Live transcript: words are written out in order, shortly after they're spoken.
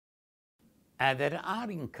There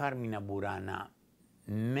are in Carmina burana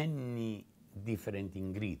many different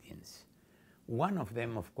ingredients. One of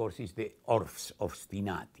them, of course, is the Orff's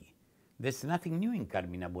ostinati. There's nothing new in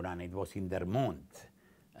Carmina burana. It was in Dermont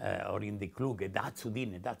or in the Kluge,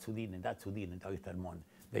 Dazzudine, Deutermont,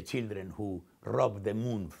 the children who robbed the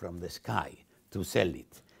moon from the sky to sell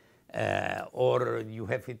it. Or you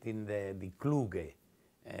have it in the Kluge,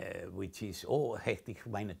 which is, oh, hätte ich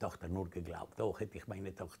meine Tochter nur geglaubt, oh, hätte ich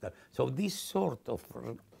meine Tochter. So this sort of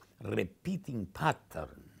repeating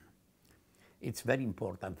pattern, it's very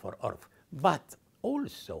important for Orff. But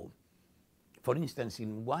also, for instance,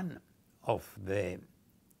 in one of the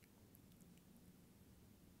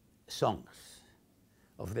songs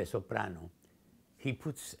of the soprano, he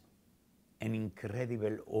puts an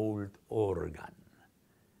incredible old organ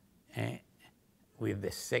with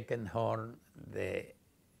the second horn, the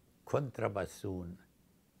contrabassoon,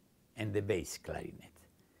 and the bass clarinet.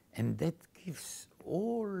 And that gives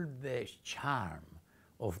all the charm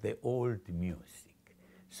of the old music.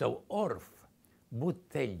 So Orff would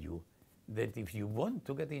tell you that if you want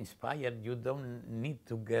to get inspired, you don't need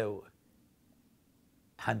to go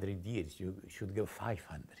 100 years, you should go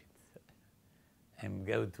 500 and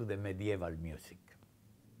go to the medieval music.